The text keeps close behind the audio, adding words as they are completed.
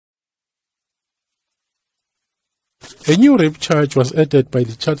A new rape charge was added by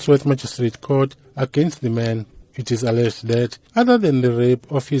the Chatsworth Magistrate Court against the man. It is alleged that, other than the rape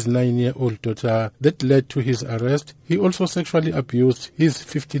of his 9-year-old daughter that led to his arrest, he also sexually abused his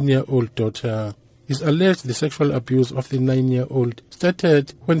 15-year-old daughter. It's alleged the sexual abuse of the 9-year-old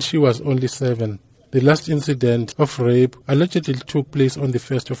started when she was only 7. The last incident of rape allegedly took place on the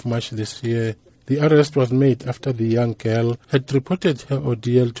 1st of March this year. The arrest was made after the young girl had reported her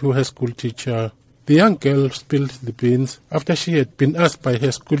ordeal to her school teacher. The young girl spilled the beans after she had been asked by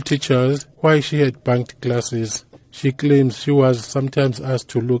her school teachers why she had bunked classes. She claims she was sometimes asked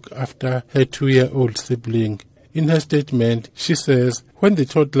to look after her 2-year-old sibling. In her statement, she says when the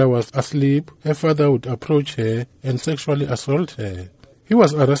toddler was asleep, her father would approach her and sexually assault her. He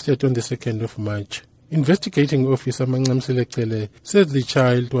was arrested on the 2nd of March. Investigating officer Mangamsile Cele says the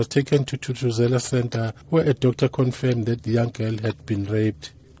child was taken to Tutuzela Center where a doctor confirmed that the young girl had been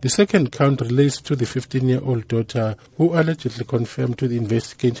raped. The second count relates to the 15-year-old daughter who allegedly confirmed to the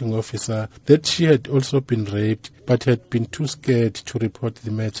investigating officer that she had also been raped but had been too scared to report the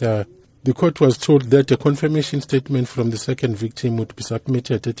matter. The court was told that a confirmation statement from the second victim would be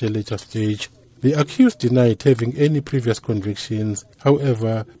submitted at a later stage. The accused denied having any previous convictions.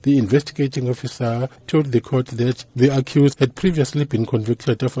 However, the investigating officer told the court that the accused had previously been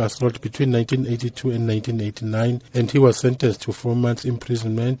convicted of assault between 1982 and 1989, and he was sentenced to 4 months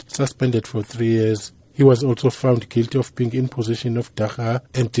imprisonment, suspended for 3 years. He was also found guilty of being in possession of dagga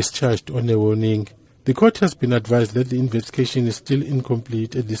and discharged on a warning. The court has been advised that the investigation is still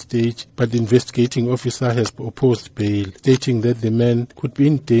incomplete at this stage, but the investigating officer has opposed bail, stating that the man could be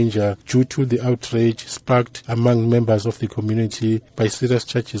in danger due to the outrage sparked among members of the community by serious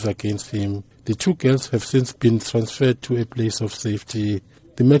charges against him. The 2 girls have since been transferred to a place of safety.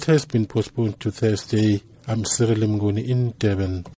 The matter has been postponed to Thursday. I'm Cyril Mnguni in Durban.